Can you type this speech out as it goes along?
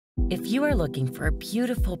If you are looking for a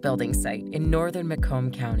beautiful building site in northern Macomb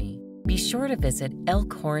County, be sure to visit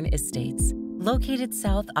Elkhorn Estates, located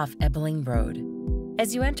south off Ebeling Road.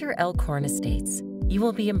 As you enter Elkhorn Estates, you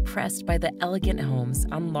will be impressed by the elegant homes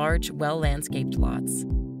on large, well-landscaped lots.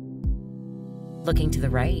 Looking to the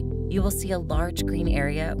right, you will see a large green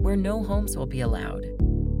area where no homes will be allowed.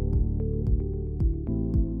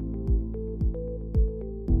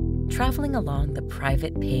 Traveling along the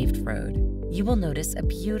private paved road, you will notice a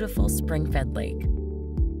beautiful spring-fed lake.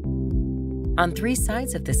 On 3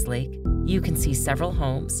 sides of this lake, you can see several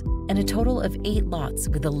homes and a total of 8 lots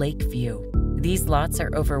with a lake view. These lots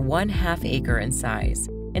are over 1/2 acre in size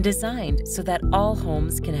and designed so that all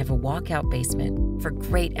homes can have a walkout basement for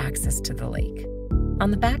great access to the lake.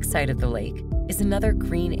 On the back side of the lake is another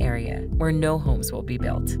green area where no homes will be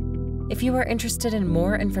built. If you are interested in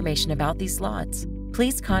more information about these lots,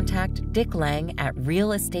 please contact Dick Lang at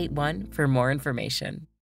Real Estate One for more information.